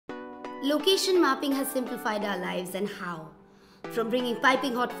Location mapping has simplified our lives, and how. From bringing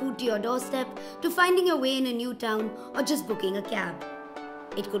piping hot food to your doorstep to finding your way in a new town or just booking a cab.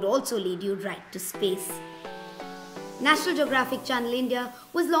 It could also lead you right to space. National Geographic Channel India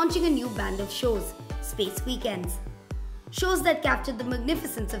was launching a new band of shows, Space Weekends. Shows that captured the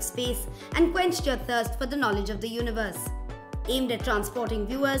magnificence of space and quenched your thirst for the knowledge of the universe, aimed at transporting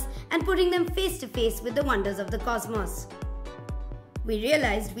viewers and putting them face to face with the wonders of the cosmos. We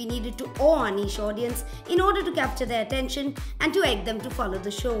realized we needed to awe our niche audience in order to capture their attention and to egg them to follow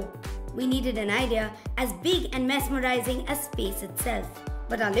the show. We needed an idea as big and mesmerizing as space itself,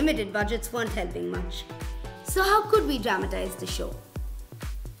 but our limited budgets weren't helping much. So how could we dramatize the show?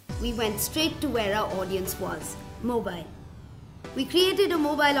 We went straight to where our audience was, mobile. We created a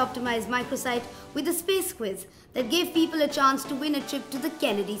mobile-optimized microsite with a space quiz that gave people a chance to win a trip to the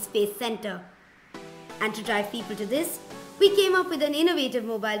Kennedy Space Center. And to drive people to this, we came up with an innovative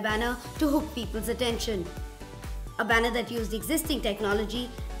mobile banner to hook people's attention. A banner that used existing technology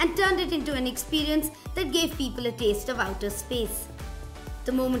and turned it into an experience that gave people a taste of outer space.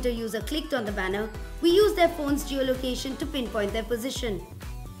 The moment a user clicked on the banner, we used their phone's geolocation to pinpoint their position.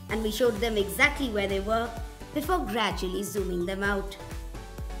 And we showed them exactly where they were before gradually zooming them out,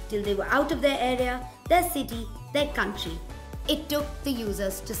 till they were out of their area, their city, their country. It took the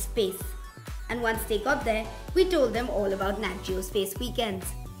users to space. And once they got there, we told them all about Nat Geo Space Weekends.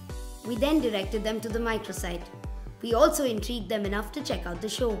 We then directed them to the microsite. We also intrigued them enough to check out the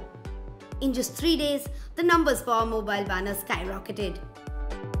show. In just 3 days, the numbers for our mobile banner skyrocketed.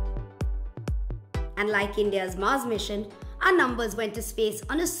 And like India's Mars mission, our numbers went to space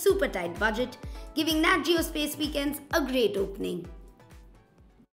on a super tight budget, giving Nat Geo Space Weekends a great opening.